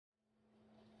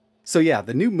So yeah,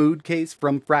 the new Mood Case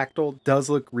from Fractal does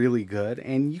look really good,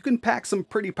 and you can pack some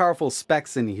pretty powerful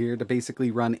specs in here to basically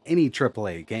run any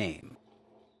AAA game.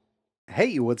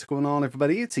 Hey, what's going on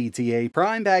everybody? It's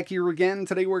ETAPRIME back here again.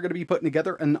 Today we're going to be putting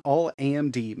together an all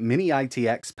AMD Mini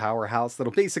ITX powerhouse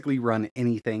that'll basically run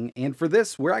anything, and for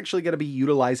this we're actually going to be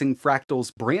utilizing Fractal's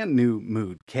brand new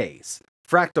Mood Case.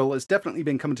 Fractal has definitely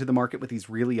been coming to the market with these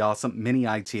really awesome Mini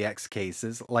ITX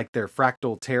cases, like their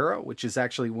Fractal Terra, which is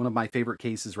actually one of my favorite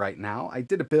cases right now. I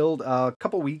did a build a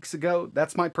couple weeks ago.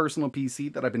 That's my personal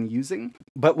PC that I've been using.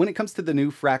 But when it comes to the new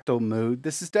Fractal Mood,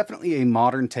 this is definitely a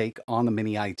modern take on the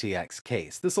Mini ITX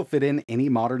case. This will fit in any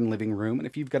modern living room, and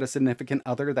if you've got a significant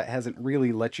other that hasn't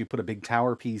really let you put a big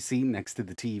tower PC next to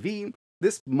the TV,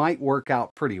 this might work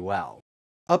out pretty well.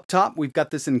 Up top, we've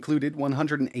got this included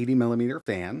 180mm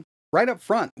fan. Right up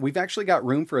front, we've actually got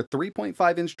room for a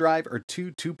 3.5-inch drive or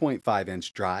two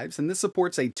 2.5-inch drives, and this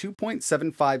supports a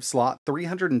 2.75 slot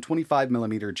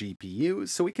 325mm GPU,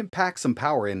 so we can pack some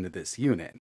power into this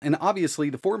unit. And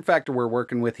obviously, the form factor we're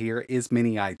working with here is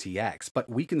Mini ITX, but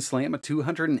we can slam a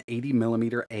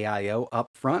 280mm AIO up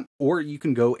front, or you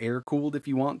can go air-cooled if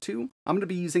you want to. I'm going to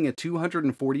be using a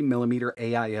 240mm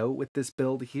AIO with this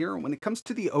build here. When it comes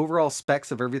to the overall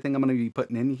specs of everything I'm going to be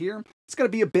putting in here, it's going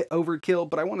to be a bit overkill,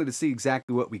 but I wanted to see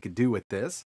exactly what we could do with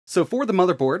this. So for the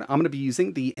motherboard, I'm going to be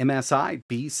using the MSI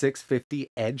B650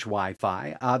 Edge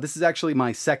Wi-Fi. This is actually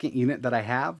my second unit that I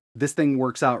have. This thing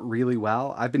works out really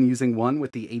well. I've been using one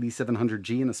with the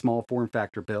 8700G in a small form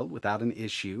factor build without an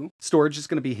issue. Storage is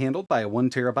going to be handled by a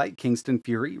 1TB Kingston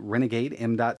Fury Renegade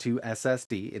M.2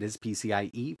 SSD. It is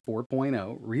PCIe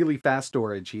 4.0. Really fast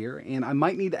storage here, and I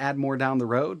might need to add more down the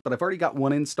road, but I've already got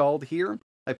one installed here.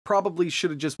 I probably should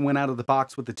have just went out of the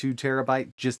box with the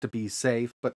 2TB just to be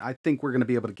safe, but I think we're going to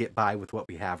be able to get by with what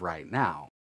we have right now.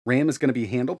 RAM is going to be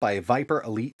handled by a Viper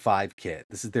Elite 5 kit.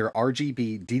 This is their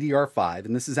RGB DDR5,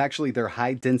 and this is actually their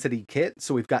high-density kit,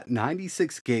 so we've got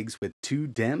 96 gigs with 2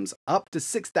 DIMMs, up to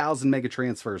 6,000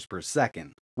 megatransfers per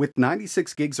second. With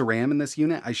 96 gigs of RAM in this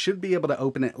unit, I should be able to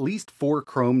open at least 4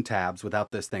 Chrome tabs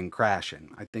without this thing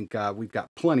crashing. I think we've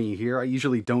got plenty here. I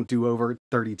usually don't do over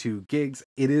 32 gigs.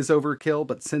 It is overkill,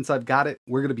 but since I've got it,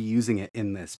 we're going to be using it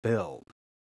in this build.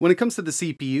 When it comes to the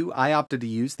CPU, I opted to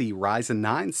use the Ryzen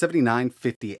 9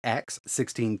 7950X,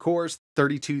 16 cores,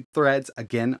 32 threads,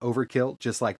 again overkill,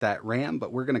 just like that RAM,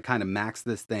 but we're going to kind of max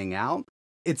this thing out.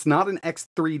 It's not an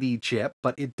X3D chip,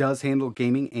 but it does handle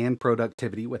gaming and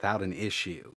productivity without an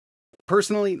issue.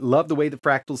 Personally, love the way the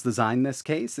Fractal's designed this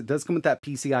case. It does come with that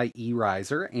PCIe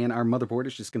riser, and our motherboard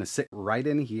is just going to sit right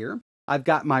in here. I've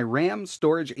got my RAM,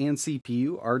 storage, and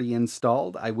CPU already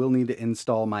installed. I will need to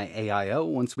install my AIO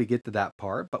once we get to that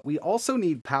part, but we also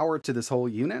need power to this whole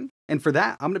unit, and for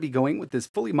that, I'm going to be going with this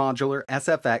fully modular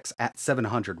SFX at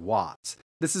 700 watts.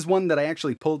 This is one that I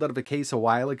actually pulled out of a case a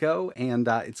while ago, and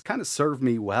it's kind of served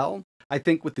me well. I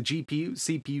think with the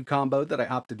GPU-CPU combo that I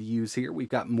opted to use here, we've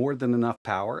got more than enough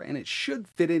power, and it should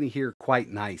fit in here quite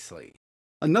nicely.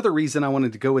 Another reason I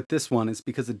wanted to go with this one is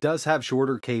because it does have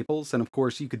shorter cables, and of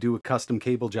course you could do a custom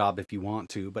cable job if you want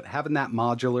to, but having that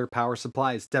modular power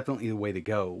supply is definitely the way to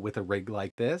go with a rig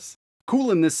like this.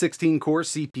 Cooling this 16-core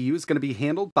CPU is going to be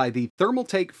handled by the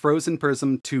Thermaltake Frozen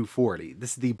Prism 240.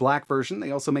 This is the black version.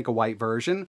 They also make a white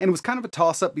version, and it was kind of a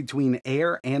toss-up between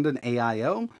Air and an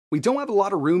AIO. We don't have a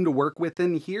lot of room to work with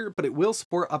in here, but it will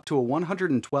support up to a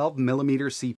 112mm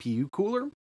CPU cooler.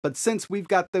 But since we've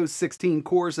got those 16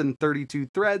 cores and 32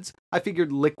 threads, I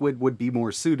figured liquid would be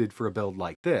more suited for a build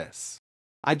like this.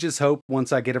 I just hope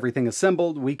once I get everything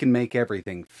assembled, we can make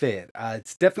everything fit.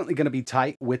 It's definitely going to be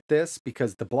tight with this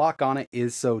because the block on it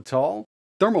is so tall.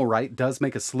 Thermalright does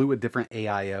make a slew of different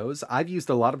AIOs. I've used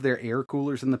a lot of their air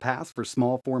coolers in the past for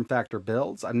small form factor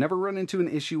builds. I've never run into an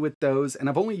issue with those, and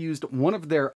I've only used one of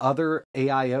their other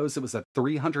AIOs. It was a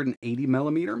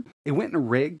 380mm. It went in a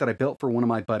rig that I built for one of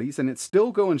my buddies, and it's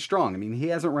still going strong. I mean, he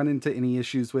hasn't run into any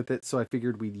issues with it, so I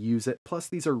figured we'd use it. Plus,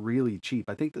 these are really cheap.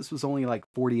 I think this was only like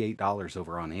 $48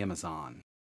 over on Amazon.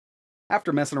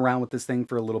 After messing around with this thing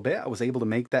for a little bit, I was able to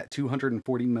make that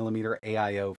 240mm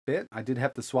AIO fit. I did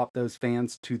have to swap those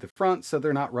fans to the front so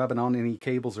they're not rubbing on any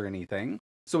cables or anything.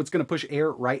 So it's going to push air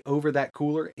right over that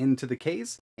cooler into the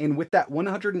case. And with that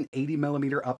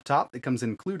 180mm up top that comes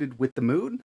included with the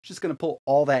Mood, it's just going to pull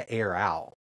all that air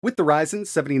out. With the Ryzen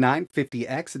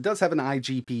 7950X, it does have an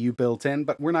iGPU built in,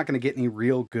 but we're not going to get any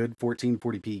real good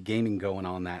 1440p gaming going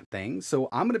on that thing, so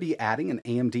I'm going to be adding an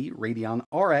AMD Radeon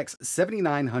RX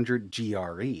 7900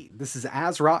 GRE. This is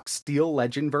ASRock's Steel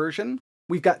Legend version.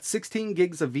 We've got 16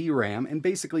 gigs of VRAM, and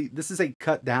basically this is a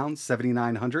cut down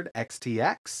 7900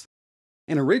 XTX.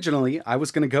 And originally, I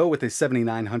was going to go with a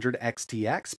 7900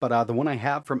 XTX, but the one I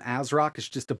have from ASRock is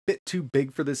just a bit too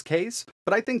big for this case.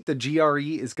 But I think the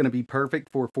GRE is going to be perfect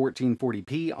for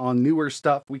 1440p. On newer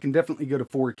stuff, we can definitely go to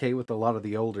 4K with a lot of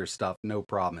the older stuff, no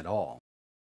problem at all.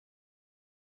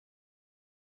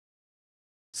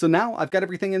 So now I've got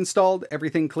everything installed,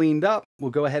 everything cleaned up.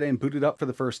 We'll go ahead and boot it up for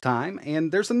the first time.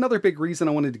 And there's another big reason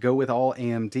I wanted to go with all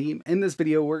AMD. In this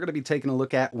video, we're going to be taking a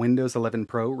look at Windows 11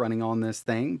 Pro running on this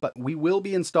thing, but we will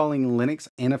be installing Linux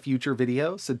in a future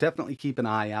video, so definitely keep an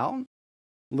eye out.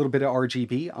 A little bit of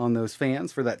RGB on those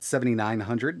fans for that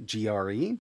 7900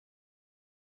 GRE.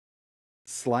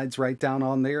 Slides right down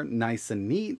on there, nice and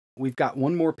neat. We've got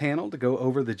one more panel to go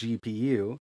over the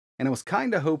GPU, and I was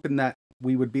kind of hoping that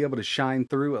we would be able to shine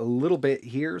through a little bit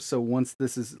here. So once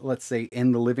this is, let's say,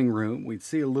 in the living room, we'd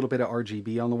see a little bit of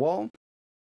RGB on the wall.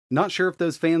 Not sure if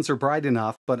those fans are bright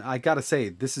enough, but I gotta say,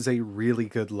 this is a really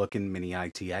good looking Mini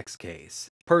ITX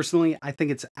case. Personally, I think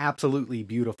it's absolutely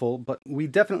beautiful, but we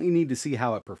definitely need to see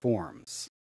how it performs.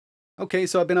 Okay,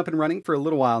 so I've been up and running for a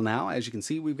little while now. As you can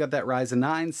see, we've got that Ryzen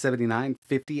 9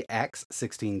 7950X,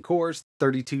 16 cores,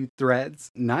 32 threads,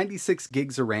 96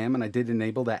 gigs of RAM, and I did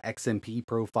enable that XMP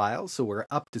profile, so we're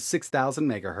up to 6000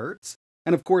 megahertz.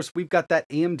 And of course, we've got that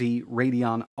AMD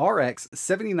Radeon RX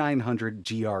 7900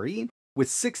 GRE with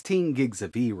 16 gigs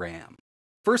of VRAM.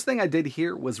 First thing I did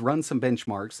here was run some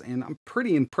benchmarks, and I'm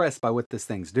pretty impressed by what this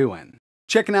thing's doing.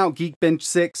 Checking out Geekbench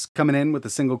 6 coming in with a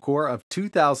single core of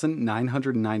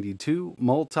 2,992,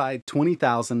 multi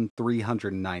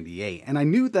 20,398. And I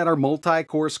knew that our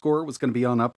multi-core score was going to be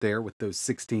on up there with those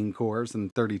 16 cores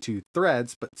and 32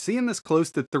 threads, but seeing this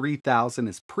close to 3,000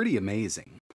 is pretty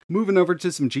amazing. Moving over to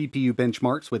some GPU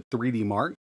benchmarks with 3D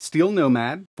Mark, Steel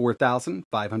Nomad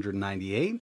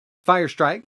 4,598,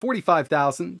 Firestrike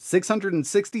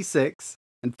 45,666,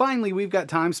 and finally, we've got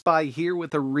TimeSpy here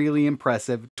with a really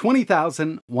impressive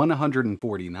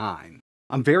 20,149.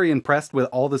 I'm very impressed with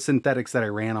all the synthetics that I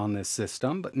ran on this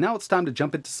system, but now it's time to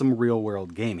jump into some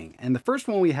real-world gaming. And the first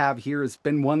one we have here has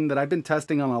been one that I've been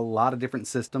testing on a lot of different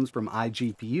systems, from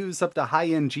iGPUs up to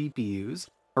high-end GPUs,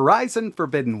 Horizon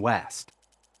Forbidden West.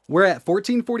 We're at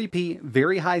 1440p,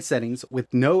 very high settings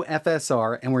with no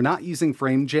FSR, and we're not using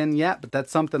frame gen yet, but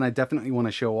that's something I definitely want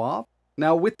to show off.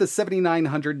 Now with the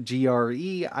 7900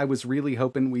 GRE, I was really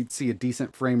hoping we'd see a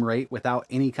decent frame rate without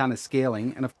any kind of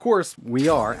scaling, and of course we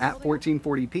are at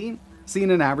 1440p,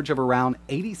 seeing an average of around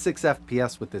 86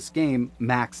 FPS with this game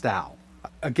maxed out.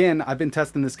 Again, I've been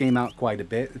testing this game out quite a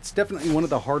bit. It's definitely one of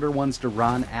the harder ones to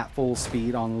run at full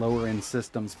speed on lower end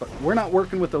systems, but we're not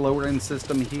working with the lower end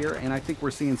system here, and I think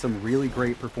we're seeing some really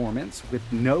great performance with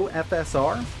no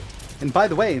FSR. And by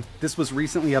the way, this was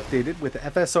recently updated with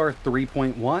FSR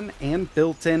 3.1 and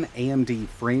built-in AMD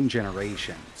frame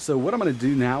generation. So what I'm going to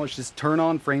do now is just turn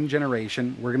on frame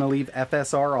generation. We're going to leave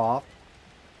FSR off.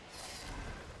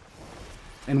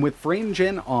 And with frame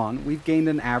gen on, we've gained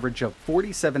an average of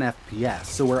 47 FPS.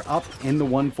 So we're up in the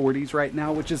 140s right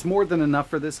now, which is more than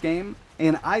enough for this game.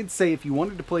 And I'd say if you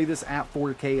wanted to play this at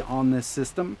 4K on this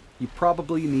system, you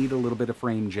probably need a little bit of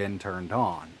frame gen turned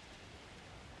on.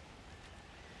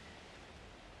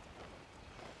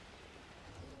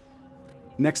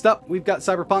 Next up, we've got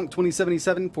Cyberpunk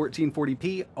 2077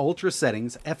 1440p ultra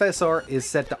settings. FSR is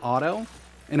set to auto,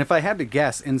 and if I had to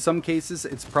guess, in some cases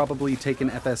it's probably taken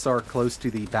FSR close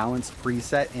to the balanced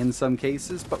preset in some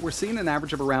cases, but we're seeing an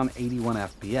average of around 81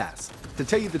 FPS. To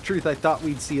tell you the truth, I thought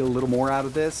we'd see a little more out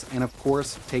of this, and of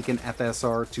course, taking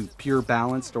FSR to pure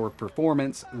balanced or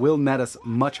performance will net us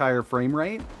much higher frame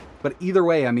rate. But either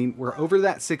way, I mean, we're over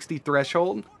that 60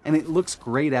 threshold, and it looks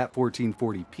great at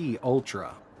 1440p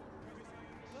ultra.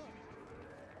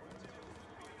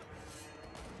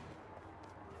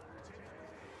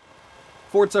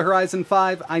 Forza Horizon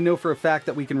 5, I know for a fact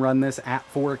that we can run this at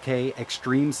 4K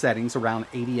extreme settings around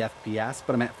 80 FPS,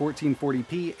 but I'm at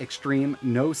 1440p extreme,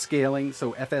 no scaling,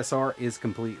 so FSR is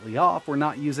completely off. We're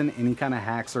not using any kind of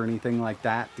hacks or anything like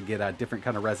that to get a different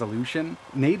kind of resolution.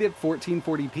 Native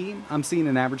 1440p, I'm seeing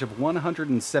an average of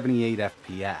 178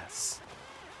 FPS.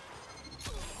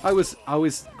 I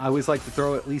always like to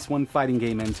throw at least one fighting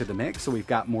game into the mix, so we've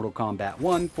got Mortal Kombat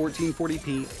 1,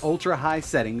 1440p, ultra high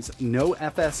settings, no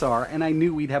FSR, and I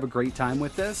knew we'd have a great time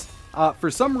with this.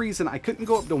 For some reason, I couldn't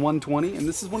go up to 120, and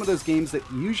this is one of those games that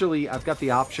usually I've got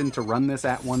the option to run this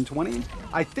at 120.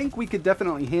 I think we could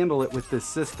definitely handle it with this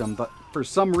system, but for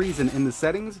some reason in the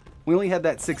settings, we only had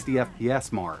that 60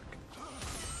 FPS mark.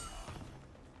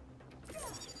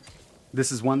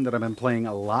 This is one that I've been playing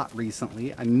a lot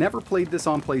recently. I never played this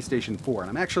on PlayStation 4, and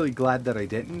I'm actually glad that I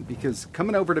didn't, because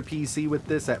coming over to PC with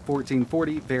this at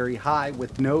 1440, very high,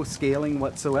 with no scaling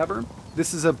whatsoever,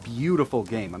 this is a beautiful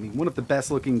game. I mean, one of the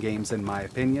best looking games in my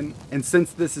opinion. And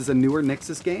since this is a newer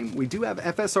Nixus game, we do have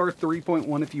FSR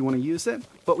 3.1 if you want to use it,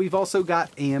 but we've also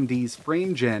got AMD's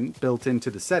frame gen built into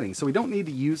the settings, so we don't need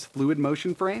to use fluid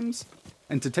motion frames.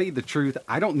 And to tell you the truth,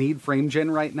 I don't need frame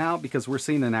gen right now because we're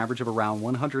seeing an average of around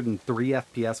 103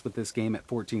 FPS with this game at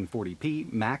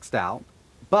 1440p maxed out.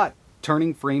 But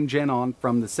turning frame gen on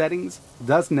from the settings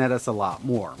does net us a lot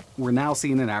more. We're now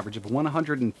seeing an average of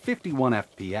 151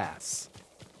 FPS.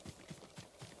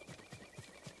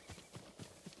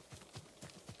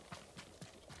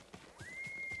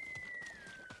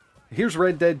 Here's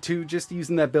Red Dead 2, just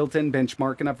using that built-in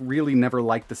benchmark, and I've really never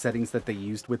liked the settings that they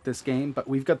used with this game, but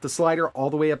we've got the slider all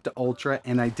the way up to Ultra,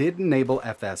 and I did enable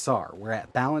FSR. We're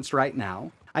at balanced right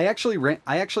now. I actually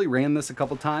ran this a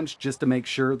couple times just to make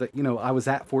sure that, you know, I was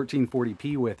at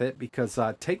 1440p with it, because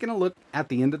taking a look at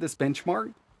the end of this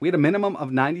benchmark, we had a minimum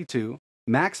of 92,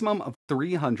 maximum of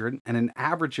 300, and an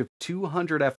average of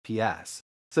 200 FPS.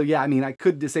 So yeah, I mean, I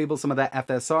could disable some of that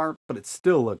FSR, but it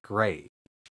still looked great.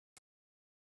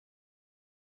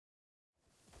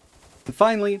 And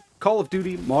finally, Call of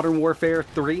Duty Modern Warfare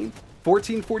 3,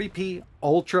 1440p,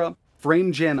 Ultra,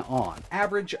 frame gen on.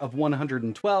 Average of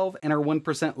 112, and our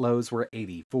 1% lows were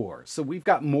 84. So we've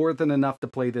got more than enough to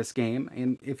play this game,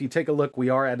 and if you take a look, we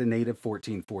are at a native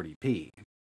 1440p.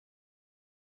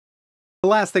 The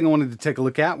last thing I wanted to take a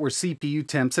look at were CPU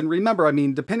temps, and remember, I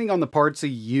mean, depending on the parts you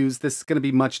use, this is going to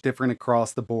be much different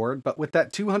across the board, but with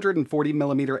that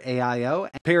 240mm AIO,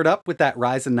 paired up with that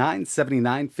Ryzen 9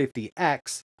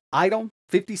 7950X, idle,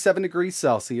 57 degrees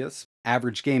Celsius,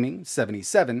 average gaming,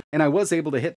 77, and I was able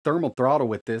to hit thermal throttle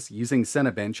with this using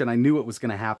Cinebench, and I knew it was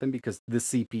going to happen because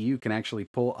this CPU can actually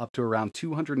pull up to around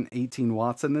 218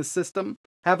 watts in this system.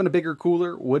 Having a bigger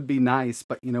cooler would be nice,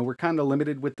 but you know, we're kind of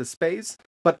limited with the space.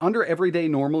 But under everyday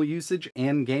normal usage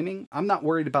and gaming, I'm not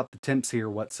worried about the temps here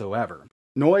whatsoever.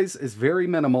 Noise is very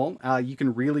minimal. You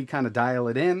can really kind of dial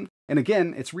it in. And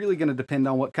again, it's really going to depend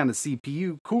on what kind of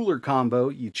CPU cooler combo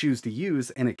you choose to use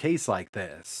in a case like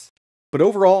this. But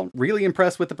overall, really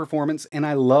impressed with the performance, and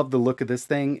I love the look of this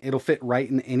thing. It'll fit right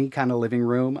in any kind of living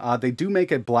room. They do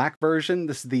make a black version.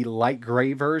 This is the light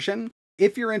gray version.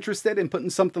 If you're interested in putting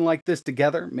something like this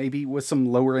together, maybe with some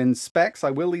lower end specs,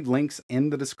 I will leave links in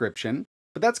the description.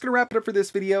 But that's going to wrap it up for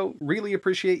this video. Really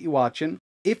appreciate you watching.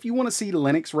 If you want to see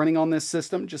Linux running on this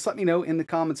system, just let me know in the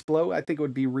comments below. I think it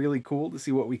would be really cool to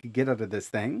see what we could get out of this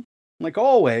thing. Like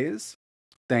always,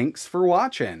 thanks for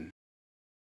watching.